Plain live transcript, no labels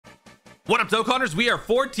What up, Dokkanners? We are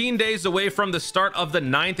 14 days away from the start of the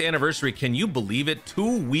 9th anniversary. Can you believe it?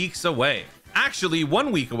 2 weeks away. Actually,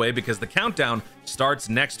 1 week away because the countdown starts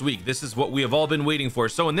next week. This is what we have all been waiting for.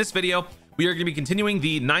 So in this video, we are going to be continuing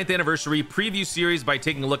the 9th anniversary preview series by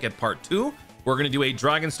taking a look at part 2. We're going to do a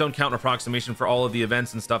Dragonstone count approximation for all of the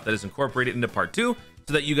events and stuff that is incorporated into part 2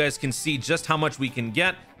 so that you guys can see just how much we can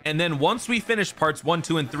get. And then once we finish parts 1,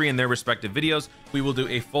 2, and 3 in their respective videos, we will do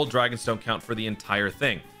a full Dragonstone count for the entire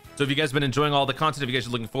thing. So if you guys have been enjoying all the content, if you guys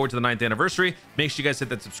are looking forward to the 9th anniversary, make sure you guys hit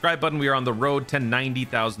that subscribe button. We are on the road to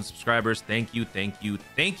 90,000 subscribers. Thank you, thank you,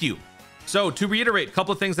 thank you. So to reiterate, a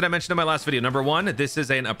couple of things that I mentioned in my last video. Number one, this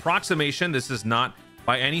is an approximation. This is not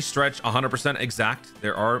by any stretch 100% exact.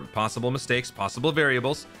 There are possible mistakes, possible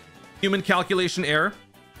variables, human calculation error,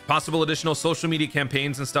 possible additional social media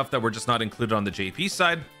campaigns and stuff that were just not included on the JP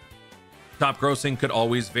side. Top grossing could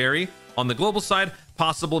always vary. On the global side,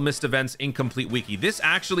 possible missed events, incomplete wiki. This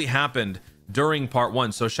actually happened during part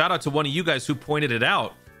 1. So shout out to one of you guys who pointed it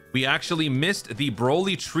out. We actually missed the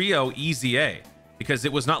Broly Trio EZA because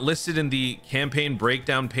it was not listed in the campaign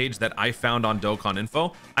breakdown page that I found on Dokkan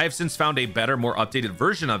Info. I have since found a better, more updated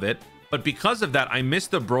version of it. But because of that, I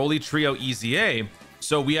missed the Broly Trio EZA.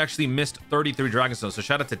 So we actually missed 33 Dragonstones. So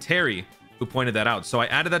shout out to Terry who pointed that out. So I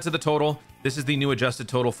added that to the total. This is the new adjusted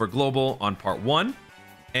total for global on part 1.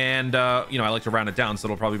 And, you know, I like to round it down, so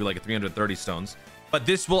it'll probably be like 330 stones. But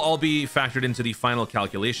this will all be factored into the final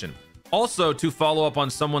calculation. Also, to follow up on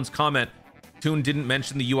someone's comment, Toon didn't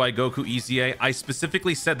mention the UI Goku EZA. I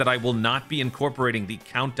specifically said that I will not be incorporating the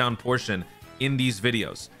countdown portion in these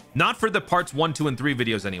videos. Not for the parts 1, 2, and 3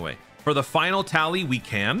 videos anyway. For the final tally, we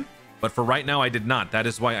can. But for right now, I did not. That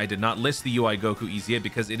is why I did not list the UI Goku EZA,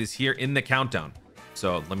 because it is here in the countdown.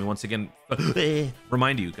 So let me once again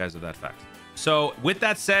remind you guys of that fact. So with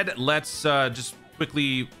that said, let's just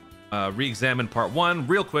quickly re-examine part 1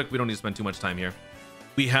 real quick. We don't need to spend too much time here.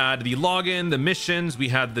 We had the login, the missions, we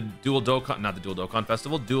had the Dual Dokkan, not the Dual Dokkan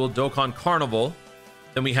Festival, Dual Dokkan Carnival.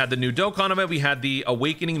 Then we had the new Dokkan event. We had the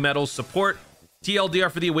Awakening Medals support.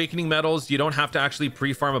 TLDR for the Awakening Medals, you don't have to actually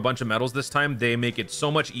pre-farm a bunch of medals this time. They make it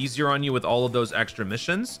so much easier on you with all of those extra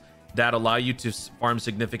missions that allow you to farm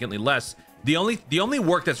significantly less. The only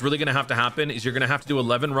work that's really going to happen is you're going to have to do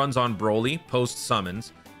 11 runs on Broly post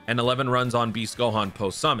summons and 11 runs on Beast Gohan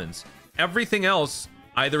post summons. Everything else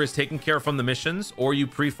either is taken care of from the missions or you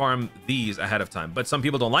pre-farm these ahead of time. But some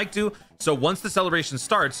people don't like to. So once the celebration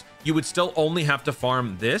starts, you would still only have to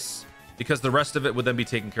farm this because the rest of it would then be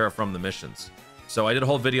taken care of from the missions. So I did a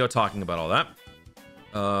whole video talking about all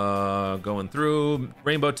that. Going through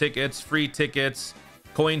rainbow tickets, free tickets,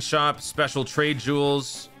 coin shop, special trade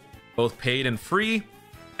jewels, both paid and free.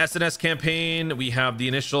 SNS campaign, we have the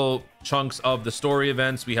initial chunks of the story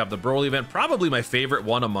events. We have the Broly event, probably my favorite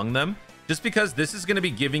one among them, just because this is going to be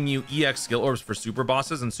giving you EX skill orbs for super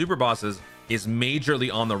bosses, and super bosses is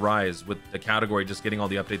majorly on the rise with the category just getting all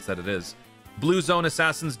the updates that it is. Blue Zone,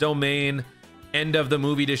 Assassin's Domain, End of the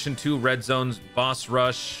Movie Edition 2, Red Zones, Boss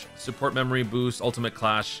Rush, Support Memory Boost, Ultimate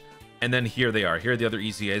Clash, and then here they are. Here are the other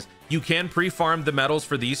EZAs. You can pre-farm the medals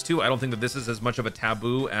for these two. I don't think that this is as much of a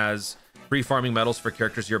taboo as pre-farming medals for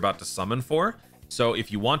characters you're about to summon for. So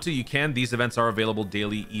if you want to, you can. These events are available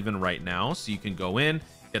daily even right now. So you can go in,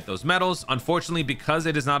 get those medals. Unfortunately, because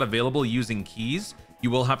it is not available using keys, you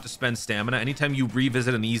will have to spend stamina. Anytime you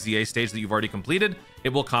revisit an EZA stage that you've already completed, it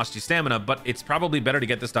will cost you stamina. But it's probably better to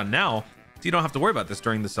get this done now so you don't have to worry about this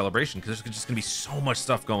during the celebration because there's just going to be so much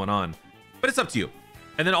stuff going on. But it's up to you.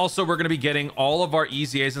 And then also we're going to be getting all of our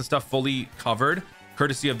EZAs and stuff fully covered,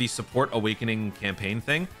 courtesy of the Support Awakening campaign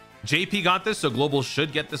thing. JP got this, so Global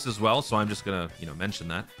should get this as well. So I'm just going to, mention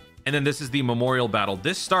that. And then this is the Memorial Battle.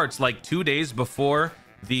 This starts like 2 days before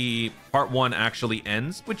the part 1 actually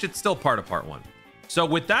ends, which it's still part of part 1. So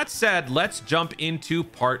with that said, let's jump into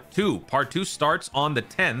part 2. Part 2 starts on the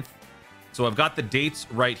 10th. So I've got the dates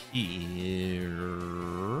right here.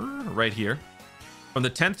 From the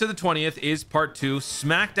 10th to the 20th is part 2.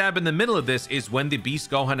 Smack dab in the middle of this is when the Beast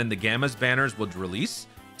Gohan and the Gamma's banners would release.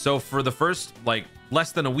 So for the first,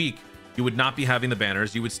 less than a week, you would not be having the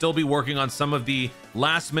banners. You would still be working on some of the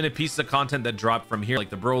last minute pieces of content that dropped from here, like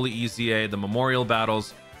the Broly EZA, the Memorial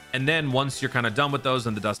Battles. And then once you're kind of done with those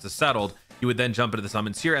and the dust is settled, you would then jump into the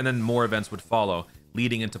summons here, and then more events would follow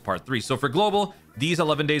leading into part 3. So for Global, these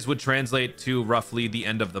 11 days would translate to roughly the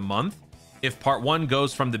end of the month. If part 1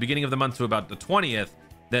 goes from the beginning of the month to about the 20th,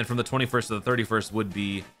 then from the 21st to the 31st would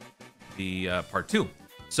be the part 2.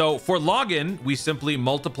 So for login, we simply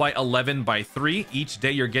multiply 11 by 3. Each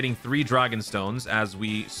day you're getting 3 Dragonstones, as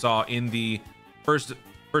we saw in the first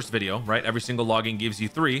video, right? Every single login gives you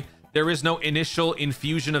 3. There is no initial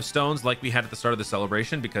infusion of stones like we had at the start of the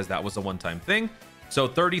celebration because that was a one-time thing. So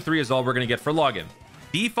 33 is all we're going to get for login.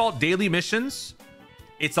 Default daily missions,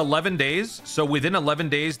 it's 11 days. So within 11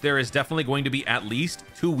 days, there is definitely going to be at least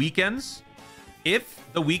 2 weekends. If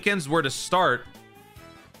the weekends were to start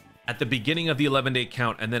at the beginning of the 11-day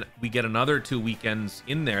count and then we get another 2 weekends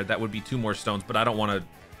in there, that would be 2 more stones, but I don't want to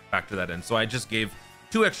factor that in. So I just gave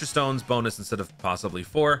 2 extra stones bonus instead of possibly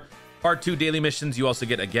 4. Part 2 daily missions, you also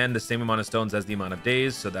get, again, the same amount of stones as the amount of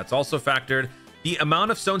days, so that's also factored. The amount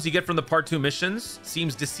of stones you get from the Part 2 missions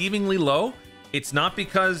seems deceivingly low. It's not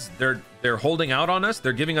because they're holding out on us.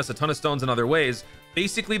 They're giving us a ton of stones in other ways.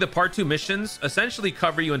 Basically, the Part 2 missions essentially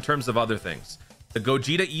cover you in terms of other things. The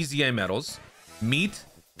Gogeta EZA medals, meat,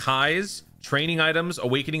 ties, training items,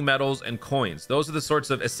 awakening medals, and coins. Those are the sorts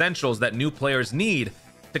of essentials that new players need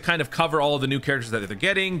to kind of cover all of the new characters that they're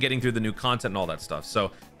getting through the new content and all that stuff.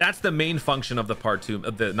 So that's the main function of the Part 2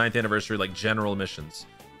 of the 9th anniversary, like general missions.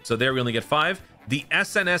 So there we only get 5. The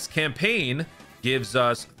SNS campaign gives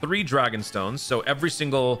us 3 dragon stones. So every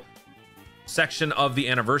single section of the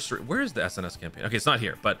anniversary, where is the SNS campaign? Okay, it's not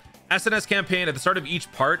here, but SNS campaign, at the start of each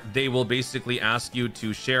part, they will basically ask you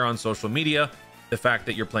to share on social media the fact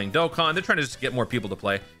that you're playing Dokkan. They're trying to just get more people to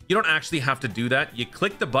play. You don't actually have to do that. You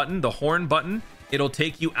click the button, the horn button, it'll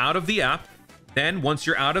take you out of the app. Then once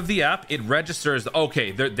you're out of the app, it registers,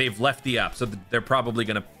 okay, they've left the app, so they're probably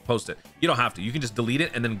going to post it. You don't have to. You can just delete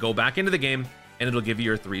it and then go back into the game, and it'll give you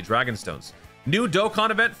your 3 dragon stones. New Dokkan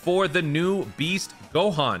event for the new Beast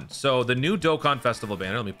Gohan. So the new Dokkan Festival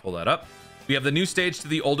banner, let me pull that up. We have the new stage to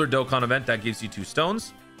the older Dokkan event. That gives you 2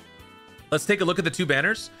 stones. Let's take a look at the 2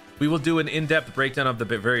 banners. We will do an in-depth breakdown of the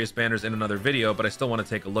various banners in another video, but I still want to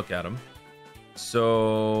take a look at them.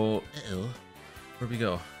 So, where'd we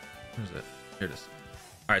go? Where's it? Here it is.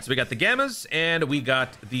 All right, so we got the Gammas and we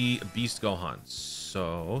got the Beast Gohan.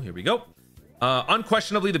 So here we go.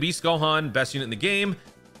 Unquestionably, the Beast Gohan, best unit in the game.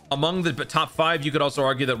 Among the top 5, you could also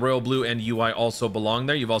argue that Royal Blue and UI also belong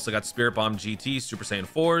there. You've also got Spirit Bomb GT, Super Saiyan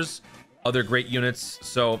 4s, other great units.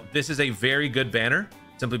 So this is a very good banner,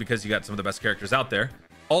 simply because you got some of the best characters out there.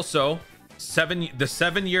 Also, the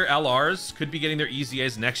 7-year LRs could be getting their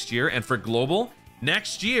EZAs next year. And for global,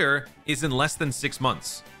 next year is in less than 6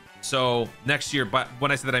 months. So next year, but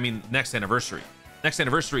when I say that, I mean next anniversary. Next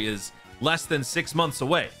anniversary is less than 6 months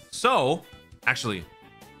away. So actually,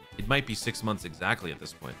 it might be 6 months exactly at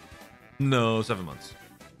this point. No, 7 months,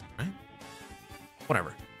 right?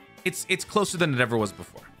 Whatever. It's closer than it ever was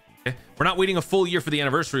before. Okay? We're not waiting a full year for the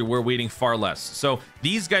anniversary. We're waiting far less. So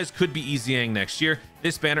these guys could be EZAing next year.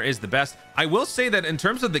 This banner is the best. I will say that in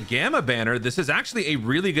terms of the Gamma banner, this is actually a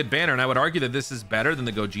really good banner. And I would argue that this is better than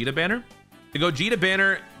the Gogeta banner. The Gogeta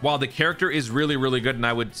banner, while the character is really, really good, and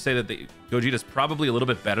I would say that the Gogeta is probably a little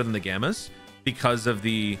bit better than the Gammas because of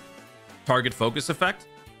the target focus effect.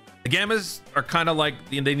 The Gammas are kind of like,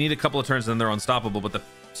 they need a couple of turns and then they're unstoppable, but the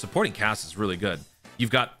supporting cast is really good. You've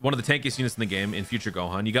got one of the tankiest units in the game in Future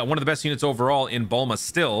Gohan. You got one of the best units overall in Bulma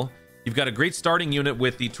still. You've got a great starting unit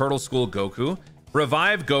with the Turtle School Goku.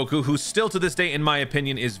 Revive Goku, who still to this day, in my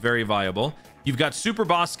opinion, is very viable. You've got Super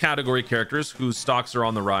Boss category characters whose stocks are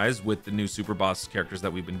on the rise with the new Super Boss characters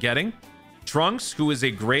that we've been getting. Trunks, who is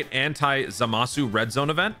a great anti-Zamasu Red Zone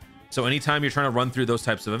event. So anytime you're trying to run through those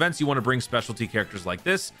types of events, you want to bring specialty characters like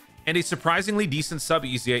this. And a surprisingly decent sub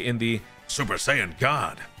EZA in the Super Saiyan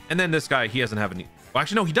God. And then this guy, he doesn't have any. Well,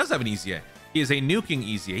 actually, no, he does have an EZA. He is a nuking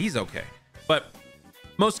EZA. He's okay. But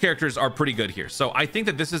most characters are pretty good here. So I think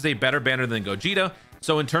that this is a better banner than Gogeta.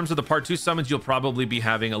 So in terms of the Part 2 summons, you'll probably be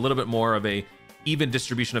having a little bit more of a even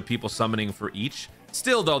distribution of people summoning for each.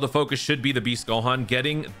 Still, though, the focus should be the Beast Gohan.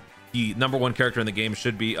 Getting the #1 character in the game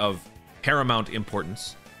should be of paramount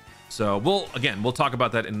importance. So we'll talk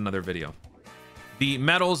about that in another video. The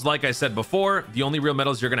medals, like I said before, the only real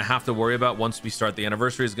medals you're going to have to worry about once we start the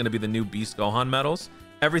anniversary is going to be the new Beast Gohan medals.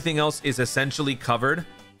 Everything else is essentially covered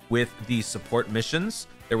with the support missions.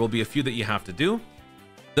 There will be a few that you have to do.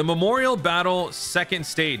 The Memorial Battle 2nd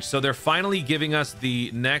stage. So they're finally giving us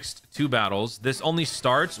the next 2 battles. This only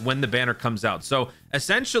starts when the banner comes out. So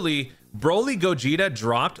essentially, Broly Gogeta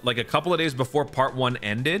dropped like a couple of days before Part 1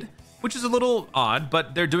 ended, which is a little odd,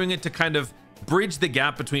 but they're doing it to kind of bridge the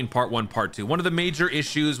gap between Part 1 and Part 2. One of the major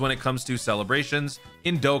issues when it comes to celebrations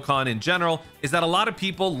in Dokkan in general is that a lot of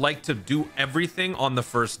people like to do everything on the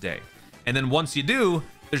first day. And then once you do,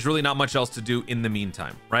 there's really not much else to do in the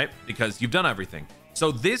meantime, right? Because you've done everything.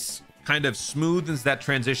 So this kind of smoothens that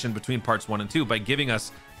transition between Parts 1 and 2 by giving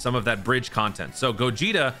us some of that bridge content. So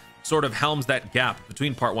Gogeta sort of helms that gap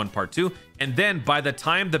between Part 1 and Part 2. And then by the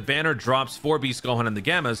time the banner drops for Beast Gohan and the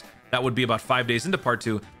Gammas, That would be about 5 days into part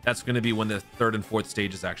 2. That's going to be when the 3rd and 4th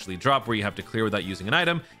stages actually drop, where you have to clear without using an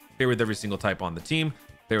item, clear with every single type on the team,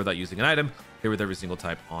 clear without using an item, clear with every single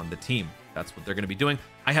type on the team. That's what they're going to be doing.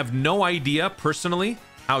 I have no idea personally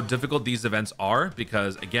how difficult these events are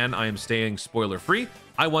because, again, I am staying spoiler free.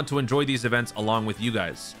 I want to enjoy these events along with you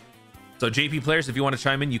guys. So JP players, if you want to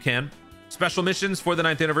chime in, you can. Special missions for the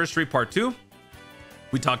 9th anniversary part 2.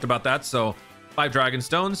 We talked about that. So 5 dragon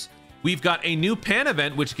stones. We've got a new pan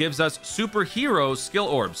event, which gives us superhero skill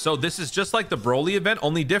orbs. So this is just like the Broly event.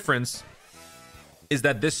 Only difference is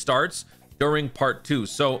that this starts during part 2.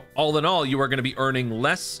 So all in all, you are going to be earning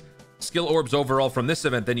less skill orbs overall from this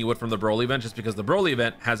event than you would from the Broly event, just because the Broly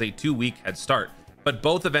event has a 2-week head start. But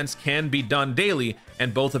both events can be done daily,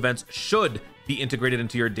 and both events should be integrated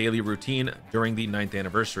into your daily routine during the 9th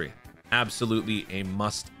anniversary. Absolutely a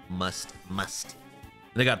must.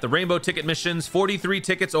 They got the rainbow ticket missions. 43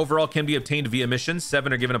 tickets overall can be obtained via missions.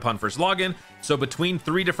 7 are given upon first login. So between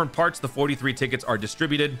 3 different parts, the 43 tickets are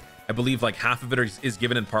distributed. I believe like half of it is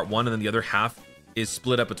given in part 1, and then the other half is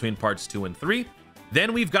split up between parts 2 and 3.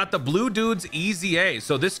 Then we've got the Blue Dude's Easy A.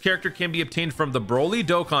 So this character can be obtained from the Broly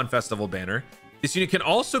Dokkan Festival banner. This unit can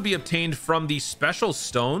also be obtained from the special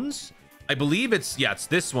stones. I believe it's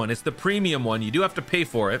this one. It's the premium one. You do have to pay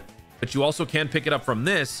for it, but you also can pick it up from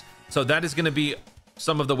this. So that is going to be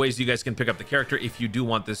some of the ways you guys can pick up the character if you do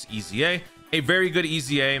want this Easy A. A very good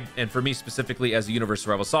Easy A, and for me specifically as a Universe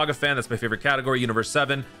Rival Saga fan, that's my favorite category, Universe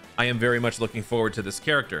 7. I am very much looking forward to this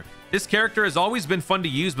character. This character has always been fun to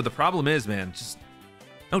use, but the problem is, man, just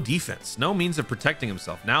no defense, no means of protecting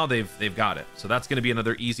himself. Now they've got it. So that's going to be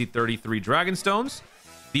another easy 33 Dragon Stones.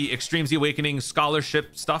 The Extreme Z Awakening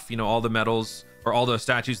scholarship stuff, you know, all the medals or all the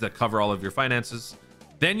statues that cover all of your finances.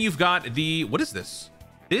 Then you've got the, what is this?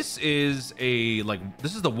 This is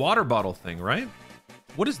this is the water bottle thing, right?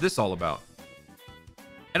 What is this all about?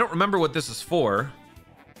 I don't remember what this is for.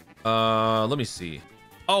 Let me see.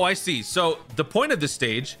 Oh, I see. So the point of this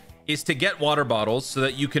stage is to get water bottles so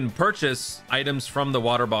that you can purchase items from the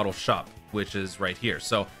water bottle shop, which is right here.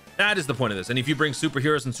 So that is the point of this. And if you bring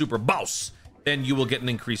superheroes and super boss, then you will get an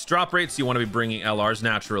increased drop rate. So you want to be bringing LRs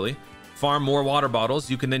naturally. Farm more water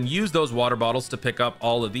bottles. You can then use those water bottles to pick up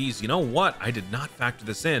all of these. You know what? I did not factor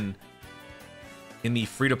this in the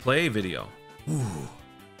free-to-play video. Ooh,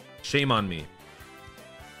 shame on me.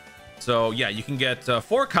 So yeah, you can get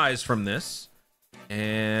 4 Kais from this,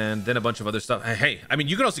 and then a bunch of other stuff. Hey, I mean,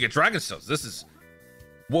 you can also get Dragon Stones. This is,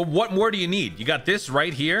 well, what more do you need? You got this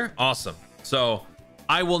right here. Awesome. So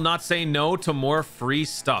I will not say no to more free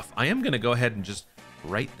stuff. I am gonna go ahead and just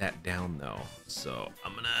write that down though. So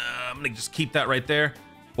I'm gonna just keep that right there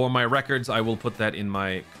for my records. I will put that in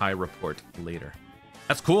my Kai report later.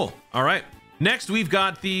 That's cool. All right. Next we've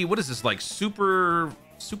got the, what is this, like super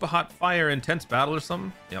hot fire intense battle or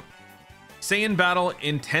something? Yep. Saiyan battle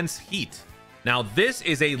intense heat. Now this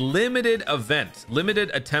is a limited event, limited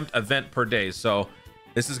attempt event per day. So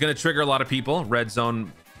this is going to trigger a lot of people, red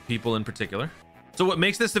zone people in particular. So what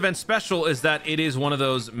makes this event special is that it is one of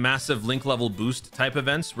those massive link level boost type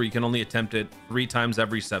events where you can only attempt it 3 times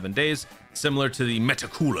every 7 days, similar to the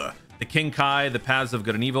Metacooler, the King Kai, the Paths of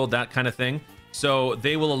Good and Evil, that kind of thing. So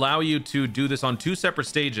they will allow you to do this on 2 separate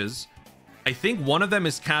stages. I think one of them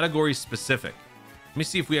is category specific. Let me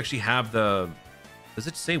see if we actually have the, does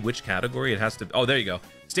it say which category it has to? Oh, there you go.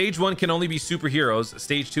 Stage 1 can only be superheroes.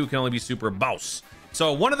 Stage 2 can only be super boss.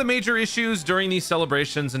 So one of the major issues during these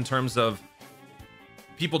celebrations in terms of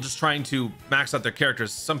people just trying to max out their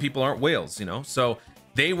characters, some people aren't whales, you know, so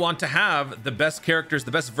they want to have the best characters,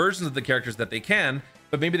 the best versions of the characters that they can,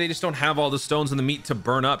 but maybe they just don't have all the stones and the meat to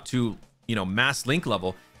burn up to, you know, mass link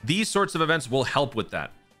level. These sorts of events will help with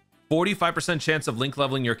that. 45% chance of link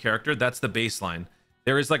leveling your character. That's the baseline.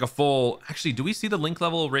 There is like a full, actually, do we see the link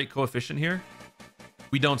level rate coefficient here?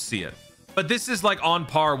 We don't see it, but this is like on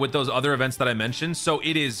par with those other events that I mentioned. So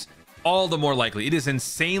it is all the more likely. It is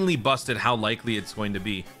insanely busted how likely it's going to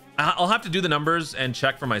be. I'll have to do the numbers and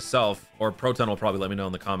check for myself, or Proton will probably let me know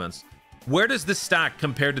in the comments. Where does this stack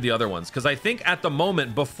compared to the other ones? Because I think at the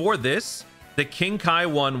moment before this, the King Kai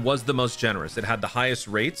one was the most generous. It had the highest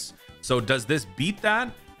rates. So does this beat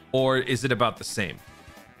that, or is it about the same?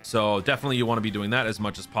 So definitely you want to be doing that as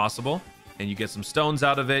much as possible, and you get some stones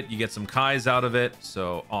out of it, you get some Kais out of it.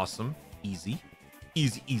 So awesome. Easy.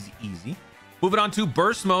 Moving on to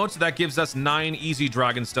burst mode. So that gives us 9 easy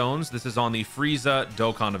dragon stones. This is on the Frieza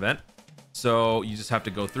Dokkan event. So you just have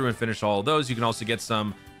to go through and finish all of those. You can also get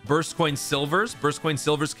some burst coin silvers. Burst coin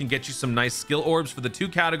silvers can get you some nice skill orbs for the 2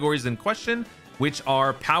 categories in question, which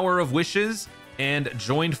are Power of Wishes and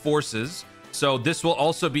Joined Forces. So this will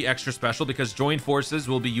also be extra special because Joined Forces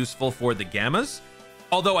will be useful for the Gammas.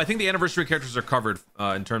 Although I think the anniversary characters are covered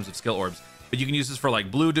in terms of skill orbs, but you can use this for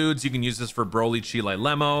like blue dudes. You can use this for Broly, Chile,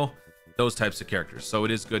 Lemo, those types of characters. So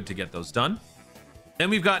it is good to get those done. Then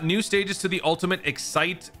we've got new stages to the Ultimate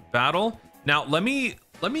Excite battle. Now let me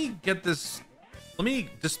get this. Let me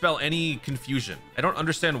dispel any confusion. I don't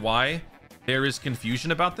understand why there is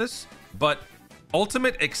confusion about this, but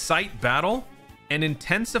Ultimate Excite battle and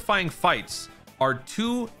intensifying fights are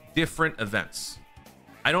two different events.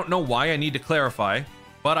 I don't know why I need to clarify,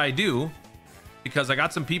 but I do, because I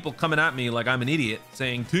got some people coming at me like I'm an idiot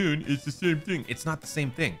saying, "Dude, it's the same thing." It's not the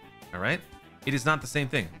same thing. All right, it is not the same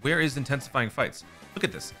thing. Where is intensifying fights? Look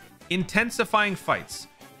at this. Intensifying fights,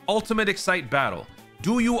 Ultimate Excite battle.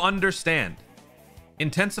 Do you understand?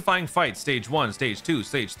 Intensifying fights, stage 1, stage 2,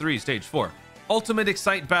 stage 3, stage 4. Ultimate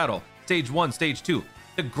Excite battle, stage 1, stage 2.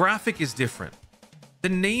 The graphic is different. The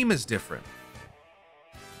name is different.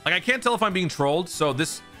 Like, I can't tell if I'm being trolled. So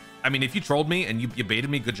this, I mean, if you trolled me and you baited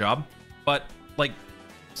me, good job. But like,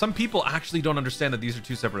 some people actually don't understand that these are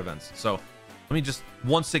two separate events. So let me just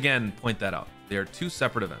once again point that out. They are two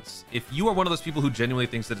separate events. If you are one of those people who genuinely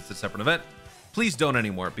thinks that it's a separate event, please don't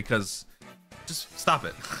anymore, because just stop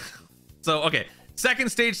it. So, okay. Second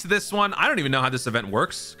stage to this one. I don't even know how this event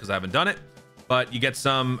works because I haven't done it. But you get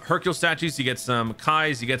some Hercule statues, you get some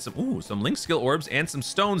Kais, you get some Link skill orbs and some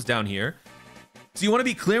stones down here. So you want to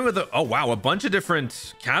be clear with oh wow, a bunch of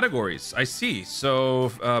different categories. I see.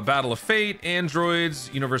 So Battle of Fate,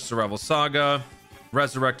 Androids, Universal Rival Saga,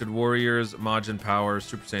 Resurrected Warriors, Majin Power,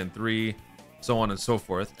 Super Saiyan 3, so on and so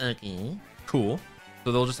forth. Okay, cool.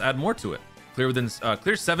 So they'll just add more to it. Clear within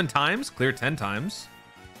clear 7 times, clear 10 times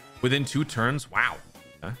within 2 turns. Wow.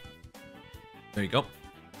 Okay. There you go.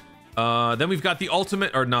 Then we've got the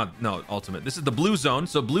ultimate, or no, ultimate. This is the blue zone.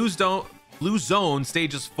 So blue zone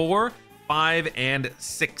stages 4, 5, and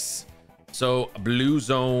 6. So blue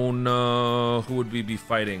zone, who would we be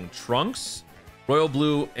fighting? Trunks, Royal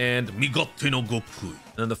Blue, and Migote no Goku.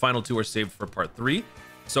 And then the final 2 are saved for part 3.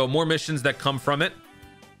 So more missions that come from it.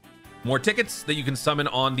 More tickets that you can summon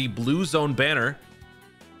on the blue zone banner.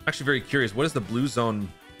 I'm actually very curious. What is the blue zone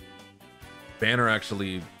banner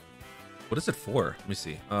actually? What is it for? Let me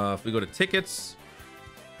see. If we go to tickets,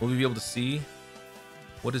 will we be able to see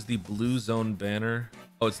what is the blue zone banner?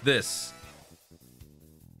 Oh, it's this.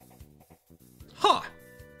 Huh.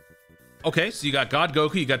 Okay, so you got God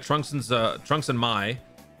Goku, you got Trunks and Mai,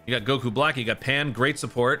 you got Goku Black, you got Pan, great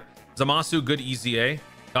support. Zamasu, good easy A.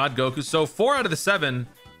 God Goku. So 4 out of the 7.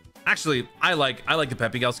 Actually, I like the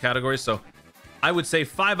Peppy Gals category, so I would say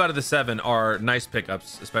 5 out of the 7 are nice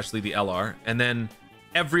pickups, especially the LR, and then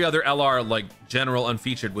every other LR, like general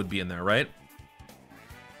unfeatured, would be in there, right?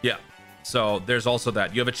 Yeah. So there's also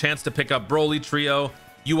that. You have a chance to pick up Broly, Trio,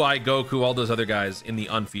 UI, Goku, all those other guys in the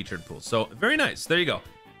unfeatured pool. So very nice. There you go.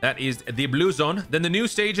 That is the blue zone. Then the new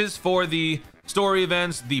stages for the story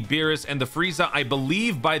events, the Beerus and the Frieza. I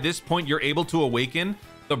believe by this point you're able to awaken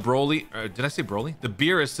the Broly. Did I say Broly? The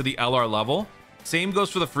Beerus to the LR level. Same goes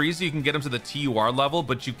for the Frieza. You can get them to the TUR level,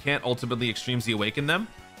 but you can't ultimately Extreme Z awaken them,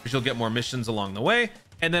 because you'll get more missions along the way.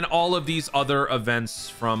 And then all of these other events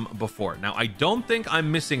from before. Now, I don't think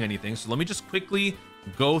I'm missing anything, so let me just quickly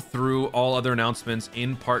go through all other announcements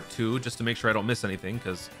in part 2, just to make sure I don't miss anything,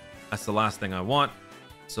 because that's the last thing I want.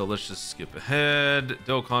 So let's just skip ahead.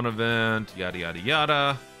 Dokkan event, yada, yada,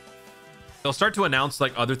 yada. They'll start to announce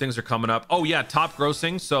like other things are coming up. Oh yeah, top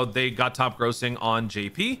grossing. So they got top grossing on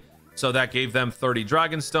JP. So that gave them 30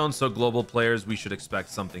 Dragon Stones. So global players, we should expect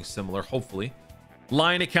something similar, hopefully.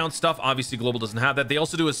 Line account stuff, obviously global doesn't have that. They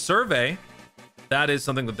also do a survey. That is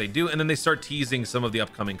something that they do. And then they start teasing some of the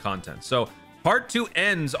upcoming content. So part 2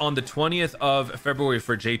 ends on the 20th of February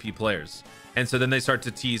for JP players. And so then they start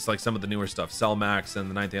to tease like some of the newer stuff, Cell Max and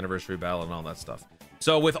the 9th anniversary battle and all that stuff.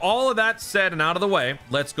 So with all of that said and out of the way,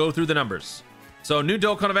 let's go through the numbers. So new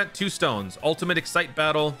Dokkan event, 2 stones. Ultimate Excite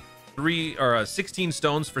battle, 16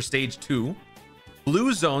 stones for stage 2.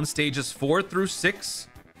 Blue zone stages 4 through 6,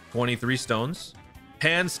 23 stones.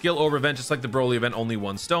 Pan skill over event, just like the Broly event, only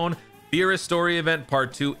 1 stone. Beerus story event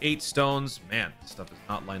part 2, 8 stones. Man, this stuff is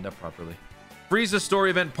not lined up properly. Frieza story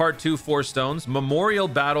event part 2, 4 stones. Memorial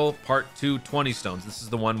battle part 2, 20 stones. This is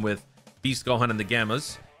the one with Beast Gohan and the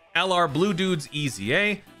Gammas. LR Blue Dudes easy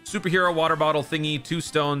A. Superhero water bottle thingy, 2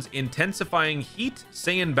 stones. Intensifying heat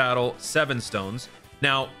Saiyan battle, 7 stones.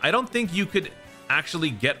 Now, I don't think you could actually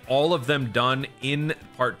get all of them done in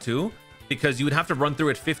part 2, because you would have to run through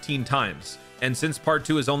it 15 times. And since part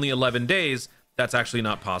 2 is only 11 days, that's actually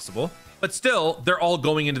not possible. But still, they're all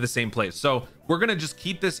going into the same place. So we're going to just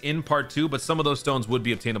keep this in part 2, but some of those stones would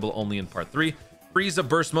be obtainable only in part 3. Frieza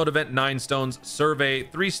Burst Mode event 9 stones, Survey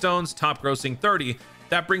 3 stones, top grossing 30.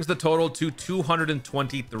 That brings the total to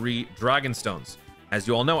 223 Dragon Stones. As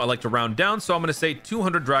you all know, I like to round down, so I'm going to say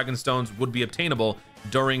 200 Dragon Stones would be obtainable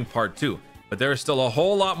during part 2. But there is still a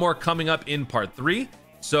whole lot more coming up in part 3,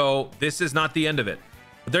 so this is not the end of it.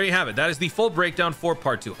 But there you have it. That is the full breakdown for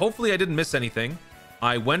part 2. Hopefully I didn't miss anything.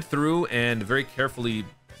 I went through and very carefully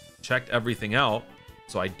checked everything out,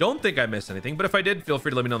 so I don't think I missed anything. But if I did, feel free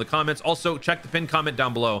to let me know in the comments. Also, check the pinned comment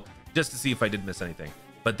down below just to see if I did miss anything.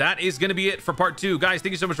 But that is going to be it for part 2. Guys,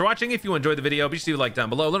 thank you so much for watching. If you enjoyed the video, be sure to leave a like down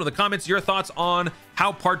below. Let me know in the comments your thoughts on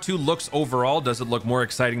how part 2 looks overall. Does it look more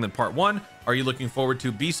exciting than part 1? Are you looking forward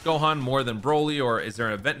to Beast Gohan more than Broly, or is there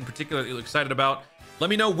an event in particular that you're excited about?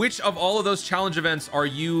 Let me know which of all of those challenge events are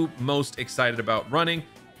you most excited about running,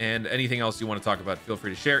 and anything else you want to talk about, feel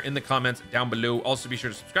free to share in the comments down below. Also, be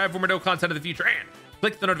sure to subscribe for more content in the future, and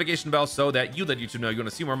click the notification bell so that you let YouTube know you want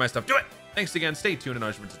to see more of my stuff. Do it! Thanks again. Stay tuned, and I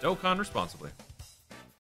wish you to Dokkan responsibly.